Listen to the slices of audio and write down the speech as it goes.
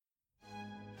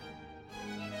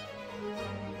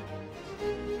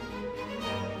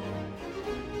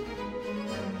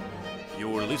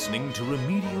listening to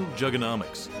Remedial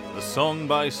Juggonomics, a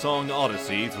song-by-song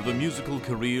odyssey through the musical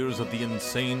careers of the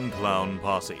Insane Clown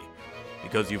Posse.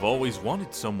 Because you've always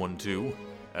wanted someone to,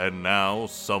 and now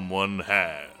someone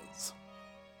has.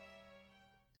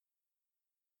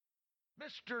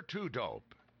 Mr. Two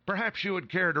Dope, perhaps you would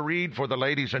care to read for the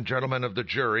ladies and gentlemen of the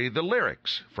jury the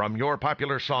lyrics from your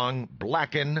popular song,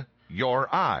 Blacken Your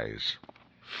Eyes.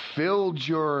 Filled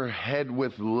your head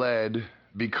with lead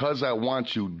because I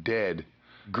want you dead.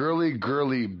 Girly,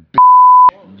 girly,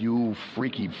 you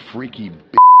freaky, freaky.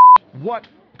 What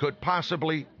could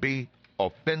possibly be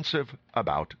offensive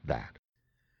about that?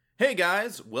 Hey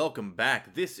guys, welcome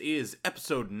back. This is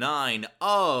episode 9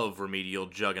 of Remedial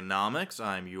Juggonomics.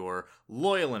 I'm your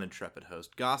loyal and intrepid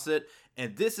host, Gossett,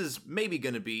 and this is maybe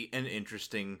going to be an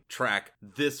interesting track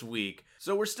this week.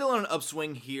 So we're still on an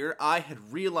upswing here. I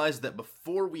had realized that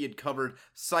before we had covered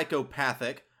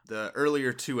Psychopathic, the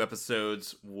earlier two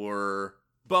episodes were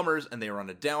bummers and they were on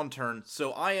a downturn,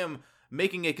 so I am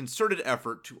making a concerted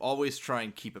effort to always try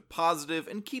and keep it positive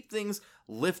and keep things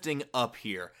lifting up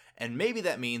here. And maybe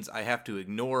that means I have to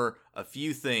ignore a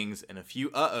few things and a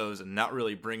few uh-ohs and not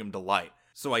really bring them to light.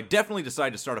 So I definitely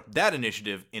decided to start up that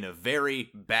initiative in a very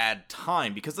bad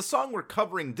time, because the song we're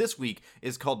covering this week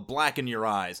is called Blacken Your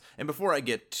Eyes. And before I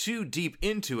get too deep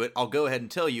into it, I'll go ahead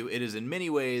and tell you it is in many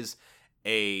ways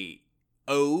a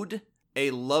ode, a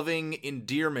loving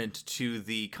endearment to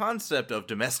the concept of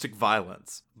domestic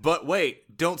violence. But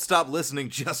wait, don't stop listening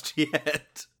just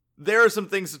yet. There are some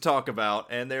things to talk about,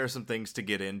 and there are some things to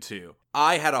get into.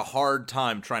 I had a hard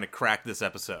time trying to crack this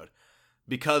episode,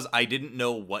 because I didn't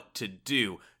know what to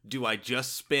do. Do I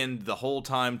just spend the whole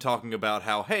time talking about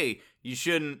how, hey, you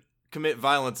shouldn't commit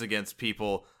violence against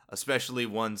people, especially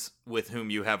ones with whom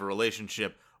you have a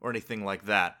relationship, or anything like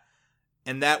that?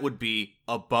 And that would be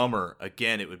a bummer.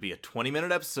 Again, it would be a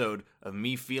 20-minute episode of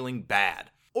me feeling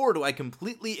bad. Or do I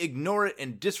completely ignore it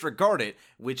and disregard it,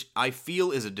 which I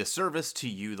feel is a disservice to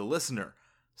you, the listener?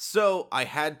 So I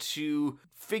had to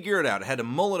figure it out. I had to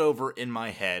mull it over in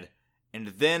my head. And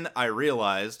then I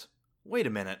realized, wait a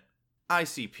minute,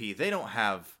 ICP, they don't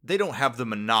have the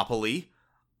monopoly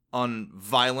on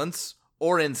violence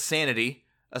or insanity,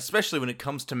 especially when it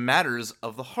comes to matters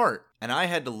of the heart. And I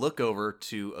had to look over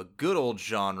to a good old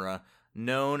genre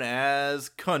known as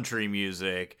country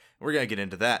music. We're going to get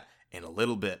into that in a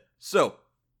little bit. So,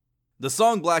 the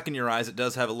song Blacken Your Eyes, it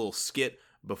does have a little skit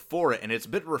before it, and it's a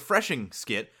bit refreshing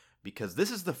skit, because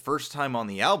this is the first time on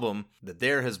the album that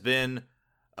there has been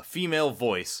a female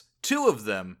voice. Two of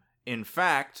them, in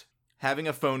fact, having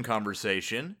a phone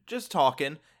conversation, just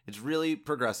talking. It's really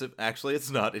progressive. Actually, it's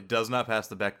not. It does not pass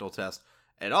the Bechdel test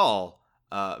at all.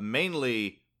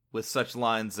 Mainly with such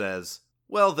lines as,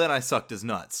 well, then I sucked his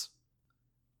nuts.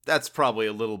 That's probably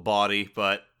a little bawdy,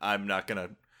 but I'm not going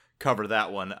to cover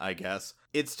that one, I guess.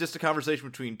 It's just a conversation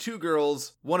between two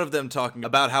girls, one of them talking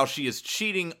about how she is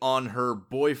cheating on her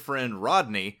boyfriend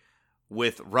Rodney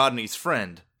with Rodney's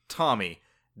friend, Tommy.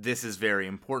 This is very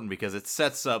important because it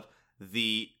sets up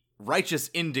the righteous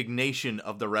indignation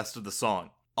of the rest of the song.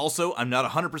 Also, I'm not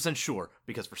 100% sure,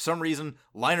 because for some reason,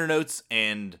 liner notes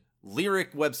and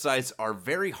lyric websites are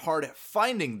very hard at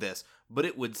finding this, but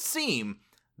it would seem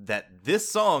that this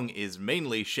song is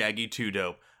mainly Shaggy Two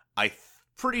Dope. I'm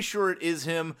pretty sure it is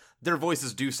him. Their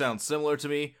voices do sound similar to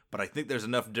me, but I think there's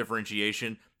enough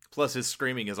differentiation, plus his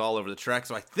screaming is all over the track,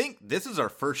 so I think this is our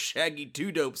first Shaggy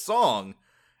Two Dope song,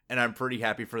 and I'm pretty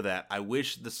happy for that. I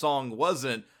wish the song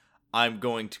wasn't, I'm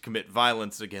going to commit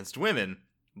violence against women,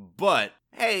 but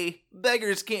hey,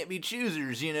 beggars can't be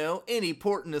choosers, you know. Any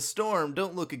port in a storm,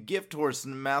 don't look a gift horse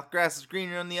in the mouth, grass is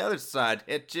greener on the other side.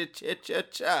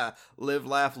 Cha-cha-cha-cha. Live,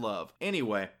 laugh, love.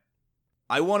 Anyway,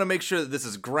 I want to make sure that this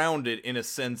is grounded in a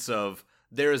sense of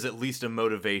there is at least a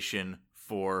motivation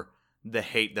for the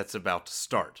hate that's about to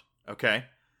start, okay?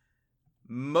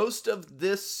 Most of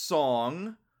this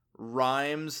song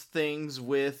rhymes things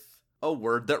with a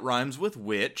word that rhymes with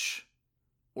witch,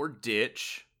 or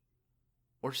ditch,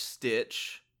 or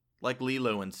Stitch, like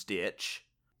Lilo and Stitch.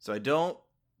 So I don't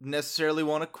necessarily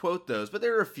want to quote those, but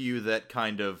there are a few that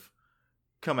kind of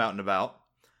come out and about.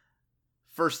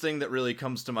 First thing that really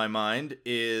comes to my mind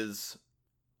is,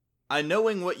 I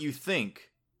knowing what you think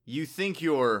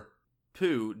your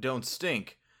poo don't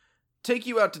stink. Take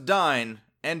you out to dine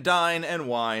and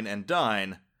wine and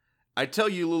dine. I tell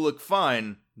you look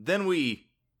fine, then we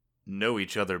know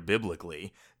each other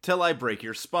biblically, till I break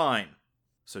your spine.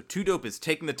 So Two Dope is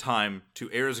taking the time to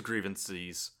air his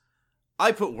grievances.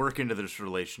 I put work into this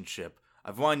relationship.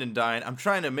 I've wined and dined. I'm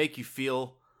trying to make you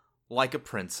feel like a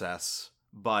princess,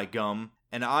 by gum,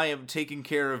 and I am taking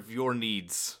care of your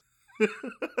needs.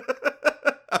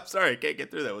 I'm sorry, I can't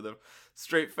get through that with a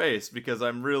straight face because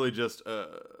I'm really just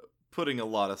putting a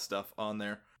lot of stuff on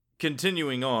there.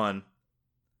 Continuing on.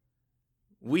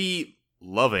 We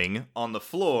loving on the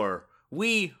floor.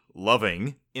 We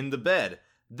loving in the bed.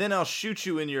 Then I'll shoot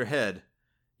you in your head.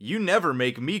 You never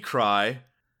make me cry.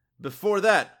 Before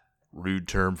that, rude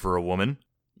term for a woman,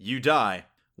 you die.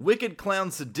 Wicked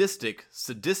clown sadistic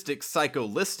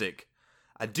psycholistic.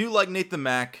 I do like Nathan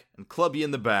Mack and club you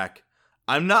in the back.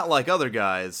 I'm not like other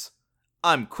guys.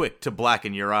 I'm quick to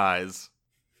blacken your eyes.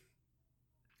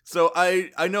 So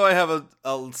I know I have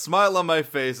a smile on my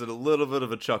face and a little bit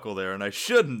of a chuckle there, and I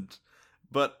shouldn't,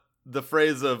 but the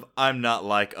phrase of, I'm not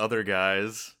like other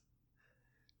guys.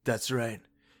 That's right.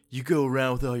 You go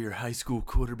around with all your high school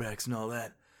quarterbacks and all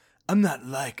that. I'm not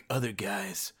like other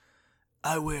guys.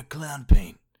 I wear clown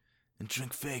paint and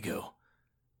drink Faygo.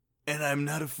 And I'm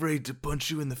not afraid to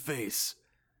punch you in the face.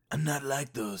 I'm not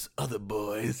like those other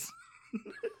boys.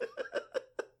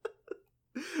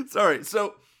 Sorry,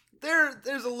 so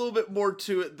there's a little bit more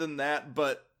to it than that,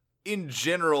 but in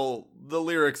general, the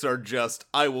lyrics are just,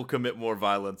 I will commit more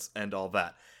violence and all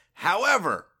that.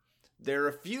 However, there are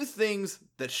a few things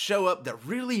that show up that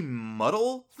really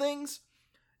muddle things.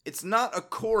 It's not a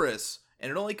chorus,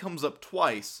 and it only comes up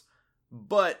twice,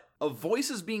 but a voice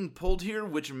is being pulled here,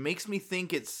 which makes me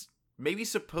think it's maybe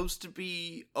supposed to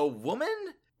be a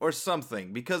woman or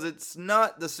something, because it's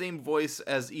not the same voice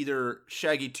as either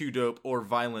Shaggy 2 Dope or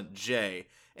Violent J,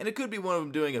 and it could be one of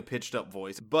them doing a pitched up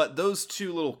voice. But those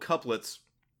two little couplets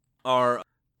are,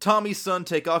 Tommy son,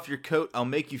 take off your coat, I'll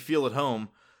make you feel at home.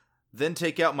 Then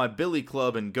take out my billy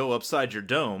club and go upside your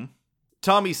dome.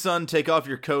 Tommy son, take off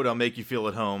your coat, I'll make you feel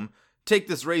at home. Take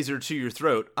this razor to your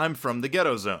throat, I'm from the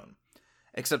ghetto zone.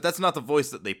 Except that's not the voice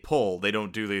that they pull. They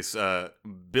don't do this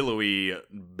billowy,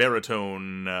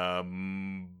 baritone,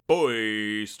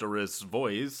 boisterous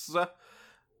voice.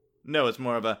 No, it's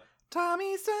more of a,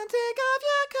 Tommy son, take off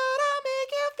your coat, I'll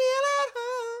make you feel at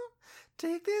home.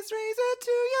 Take this razor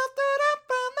to your throat, I'm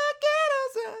from the ghetto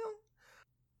zone.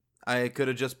 I could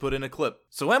have just put in a clip.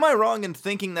 So am I wrong in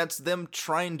thinking that's them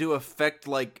trying to affect,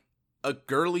 like, a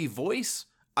girly voice?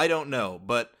 I don't know,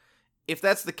 but if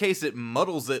that's the case, it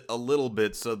muddles it a little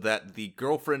bit so that the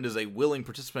girlfriend is a willing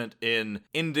participant in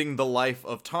ending the life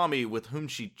of Tommy with whom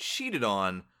she cheated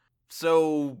on.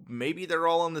 So maybe they're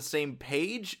all on the same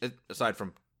page? Aside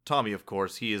from Tommy, of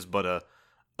course, he is but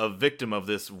a victim of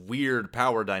this weird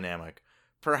power dynamic.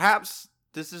 Perhaps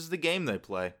this is the game they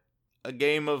play. A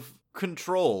game of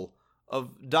control,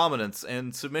 of dominance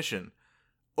and submission.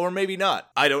 Or maybe not.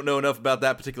 I don't know enough about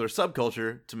that particular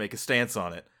subculture to make a stance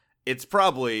on it. It's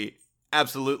probably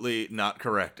absolutely not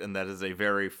correct, and that is a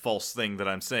very false thing that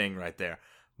I'm saying right there.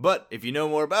 But if you know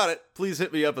more about it, please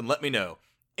hit me up and let me know.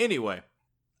 Anyway,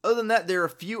 other than that, there are a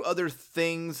few other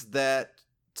things that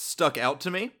stuck out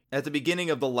to me. At the beginning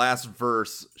of the last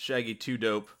verse, Shaggy 2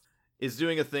 Dope is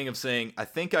doing a thing of saying, I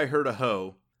think I heard a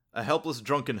hoe, a helpless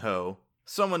drunken hoe.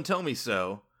 Someone tell me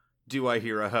so. Do I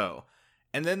hear a hoe?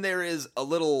 And then there is a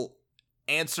little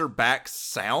answer back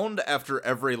sound after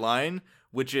every line,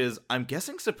 which is, I'm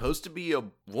guessing, supposed to be a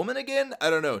woman again? I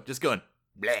don't know. Just going,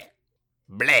 bleh,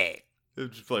 bleh.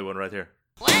 Just play one right here.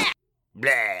 Bleh,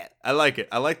 bleh. I like it.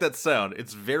 I like that sound.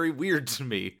 It's very weird to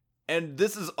me. And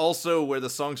this is also where the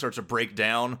song starts to break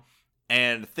down,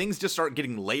 and things just start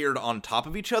getting layered on top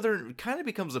of each other, and it kind of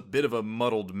becomes a bit of a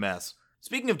muddled mess.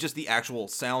 Speaking of just the actual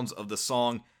sounds of the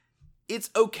song,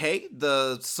 it's okay.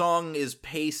 The song is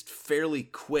paced fairly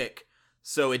quick,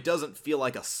 so it doesn't feel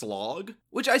like a slog,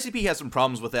 which ICP has some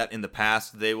problems with that in the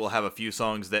past. They will have a few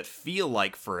songs that feel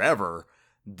like forever.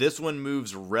 This one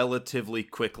moves relatively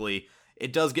quickly.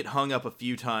 It does get hung up a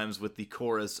few times with the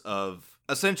chorus of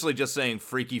essentially just saying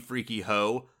freaky, freaky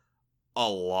ho a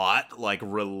lot, like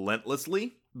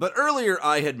relentlessly. But earlier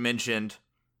I had mentioned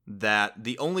that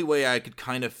the only way I could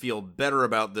kind of feel better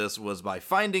about this was by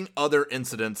finding other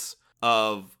incidents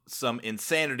of some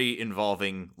insanity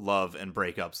involving love and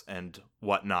breakups and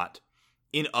whatnot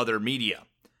in other media.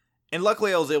 And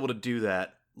luckily I was able to do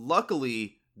that.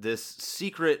 Luckily, this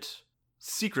secret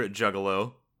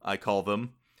juggalo, I call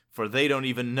them, for they don't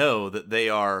even know that they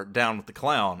are down with the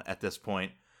clown at this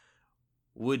point,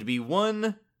 would be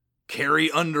one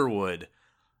Carrie Underwood.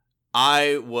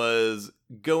 I was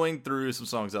going through some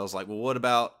songs. I was like, well, what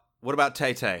about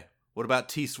Tay Tay? What about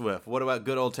T Swift? What about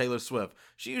good old Taylor Swift?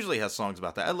 She usually has songs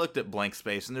about that. I looked at Blank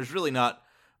Space, and there's really not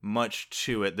much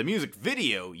to it. The music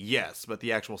video, yes, but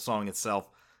the actual song itself,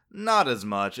 not as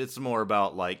much. It's more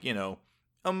about, like, you know,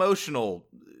 emotional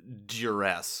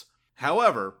duress.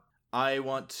 However, I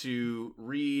want to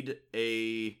read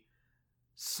a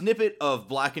snippet of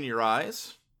Blacken Your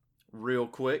Eyes real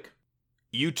quick.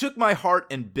 You took my heart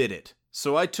and bit it,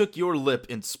 so I took your lip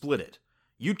and split it.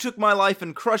 You took my life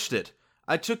and crushed it,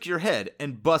 I took your head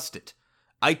and bust it.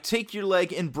 I take your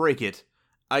leg and break it,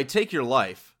 I take your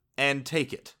life and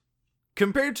take it.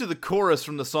 Compared to the chorus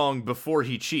from the song Before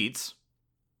He Cheats,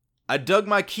 I dug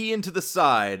my key into the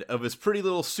side of his pretty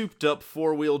little souped-up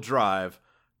four-wheel drive,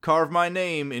 carved my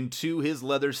name into his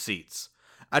leather seats.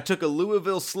 I took a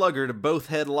Louisville Slugger to both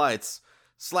headlights,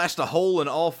 slashed a hole in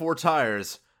all four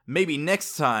tires. Maybe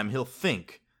next time he'll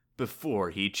think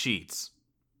before he cheats.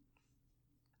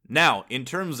 Now, in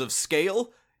terms of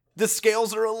scale, the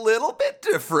scales are a little bit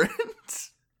different.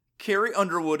 Carrie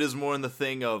Underwood is more in the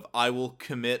thing of, I will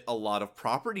commit a lot of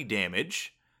property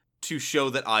damage to show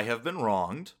that I have been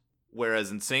wronged,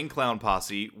 whereas Insane Clown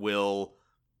Posse will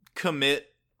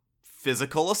commit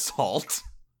physical assault.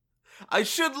 I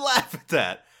should laugh at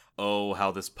that. Oh,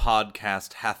 how this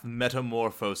podcast hath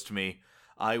metamorphosed me.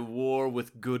 I war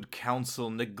with good counsel,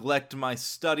 neglect my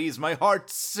studies, my heart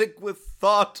sick with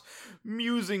thought,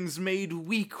 musings made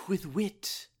weak with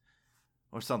wit.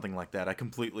 Or something like that. I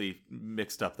completely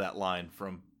mixed up that line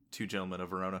from Two Gentlemen of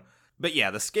Verona. But yeah,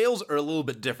 the scales are a little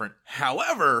bit different.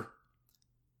 However,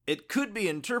 it could be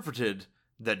interpreted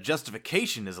that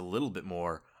justification is a little bit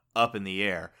more up in the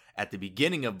air. At the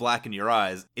beginning of Black in Your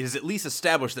Eyes, it is at least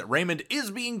established that Raymond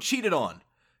is being cheated on.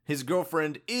 His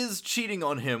girlfriend is cheating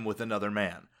on him with another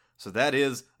man. So that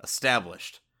is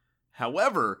established.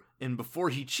 However, in Before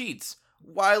He Cheats,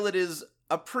 while it is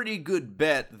a pretty good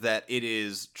bet that it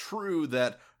is true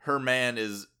that her man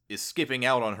is skipping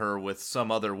out on her with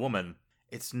some other woman,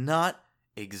 it's not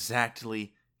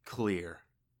exactly clear.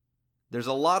 There's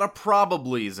a lot of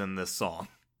probablys in this song.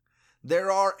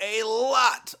 There are a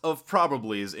lot of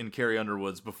probablys in Carrie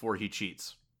Underwood's Before He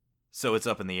Cheats. So it's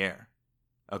up in the air.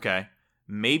 Okay?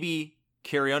 Maybe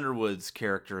Carrie Underwood's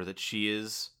character that she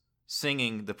is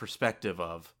singing the perspective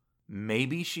of,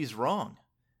 maybe she's wrong.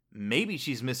 Maybe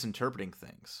she's misinterpreting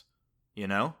things. You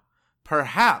know?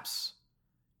 Perhaps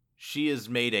she has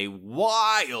made a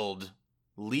wild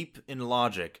leap in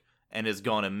logic and has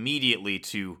gone immediately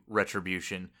to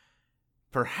retribution.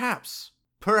 Perhaps,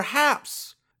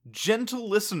 gentle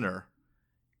listener,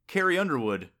 Carrie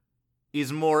Underwood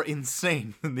is more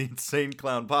insane than the Insane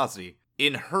Clown Posse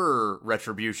in her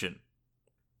retribution.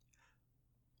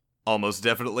 Almost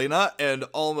definitely not, and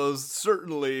almost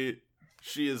certainly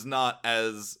she is not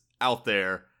as out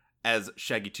there as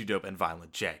Shaggy 2 Dope and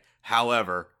Violent J.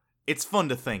 However, it's fun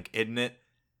to think, isn't it?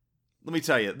 Let me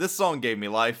tell you, this song gave me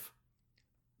life.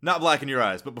 Not Black in Your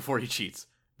Eyes, but Before He Cheats.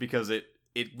 Because it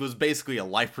was basically a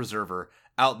life preserver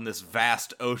out in this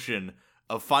vast ocean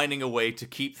of finding a way to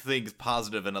keep things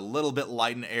positive and a little bit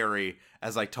light and airy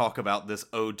as I talk about this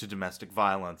ode to domestic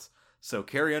violence. So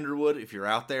Carrie Underwood, if you're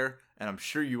out there, and I'm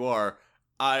sure you are,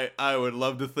 I would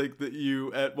love to think that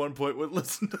you at one point would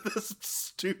listen to this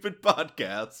stupid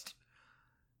podcast.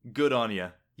 Good on ya.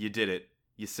 You did it.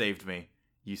 You saved me.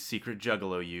 You secret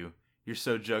juggalo, you. You're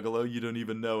so juggalo you don't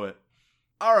even know it.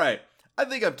 Alright, I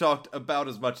think I've talked about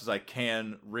as much as I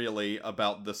can, really,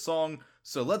 about the song,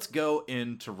 so let's go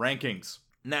into rankings.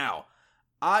 Now,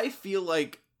 I feel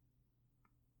like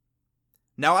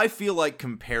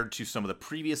compared to some of the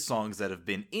previous songs that have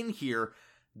been in here,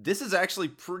 this is actually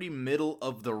pretty middle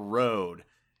of the road.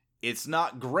 It's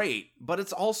not great, but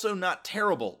it's also not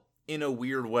terrible in a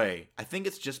weird way. I think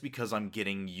it's just because I'm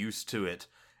getting used to it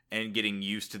and getting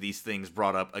used to these things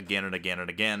brought up again and again and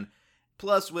again.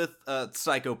 Plus, with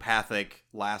Psychopathic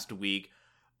last week,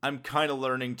 I'm kind of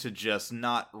learning to just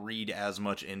not read as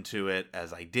much into it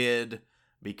as I did,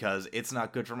 because it's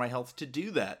not good for my health to do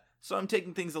that. So I'm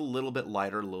taking things a little bit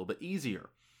lighter, a little bit easier.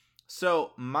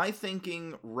 So my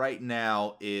thinking right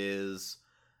now is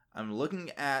I'm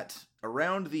looking at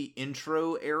around the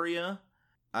intro area.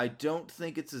 I don't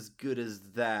think it's as good as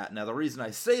that. Now, the reason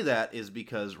I say that is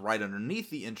because right underneath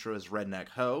the intro is Redneck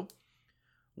Ho,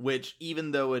 which,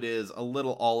 even though it is a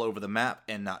little all over the map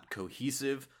and not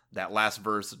cohesive, that last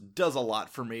verse does a lot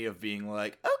for me of being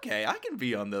like, okay, I can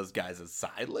be on those guys'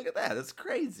 side. Look at that. That's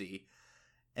crazy.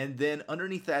 And then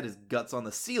underneath that is Guts on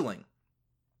the Ceiling,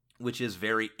 which is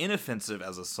very inoffensive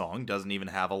as a song, doesn't even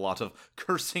have a lot of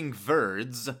cursing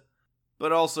words,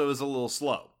 but also is a little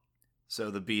slow. So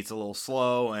the beat's a little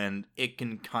slow, and it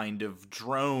can kind of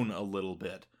drone a little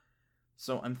bit.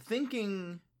 So I'm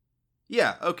thinking,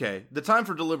 yeah, okay, the time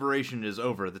for deliberation is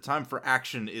over. The time for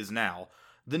action is now.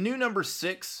 The new number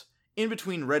 6, in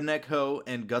between Redneck Ho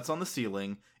and Guts on the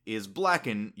Ceiling, is Black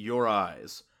in Your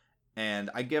Eyes. And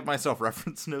I gave myself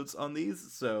reference notes on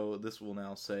these, so this will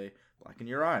now say Black in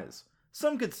Your Eyes.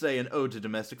 Some could say an ode to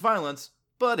domestic violence,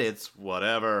 but it's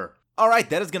whatever.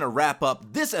 Alright, that is going to wrap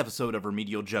up this episode of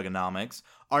Remedial Jugonomics.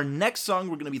 Our next song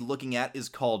we're going to be looking at is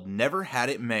called Never Had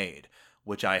It Made,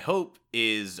 which I hope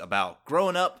is about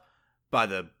growing up by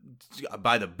the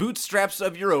bootstraps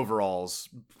of your overalls,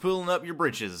 pulling up your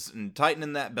britches, and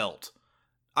tightening that belt.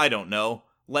 I don't know.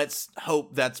 Let's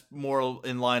hope that's more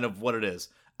in line of what it is.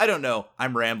 I don't know.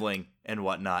 I'm rambling and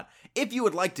whatnot. If you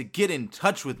would like to get in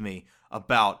touch with me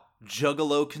about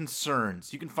Juggalo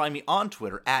concerns, you can find me on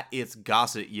Twitter at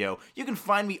itsgossetyo. You can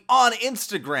find me on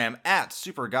Instagram at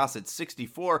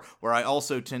supergosset64, where I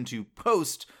also tend to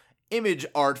post image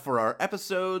art for our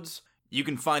episodes. You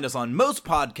can find us on most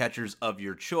podcatchers of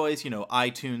your choice,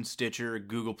 iTunes, Stitcher,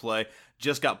 Google Play,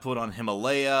 just got put on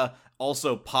Himalaya.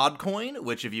 Also Podcoin,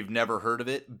 which if you've never heard of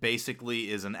it, basically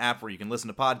is an app where you can listen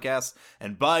to podcasts,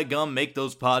 and by gum, make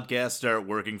those podcasts start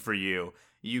working for you.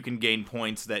 You can gain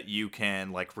points that you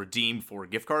can, redeem for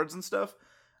gift cards and stuff.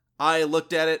 I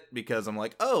looked at it because I'm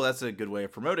like, oh, that's a good way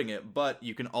of promoting it, but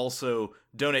you can also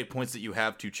donate points that you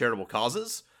have to charitable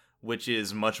causes, which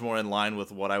is much more in line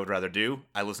with what I would rather do.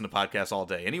 I listen to podcasts all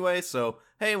day anyway, so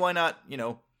hey, why not,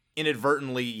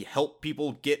 inadvertently help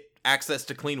people get access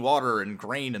to clean water and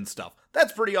grain and stuff.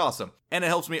 That's pretty awesome. And it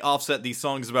helps me offset these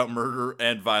songs about murder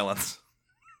and violence.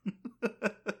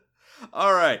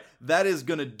 Alright, that is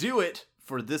gonna do it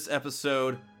for this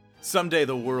episode. Someday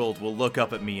the world will look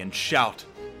up at me and shout,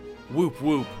 whoop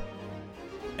whoop,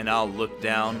 and I'll look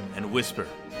down and whisper,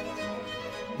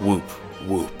 whoop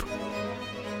whoop.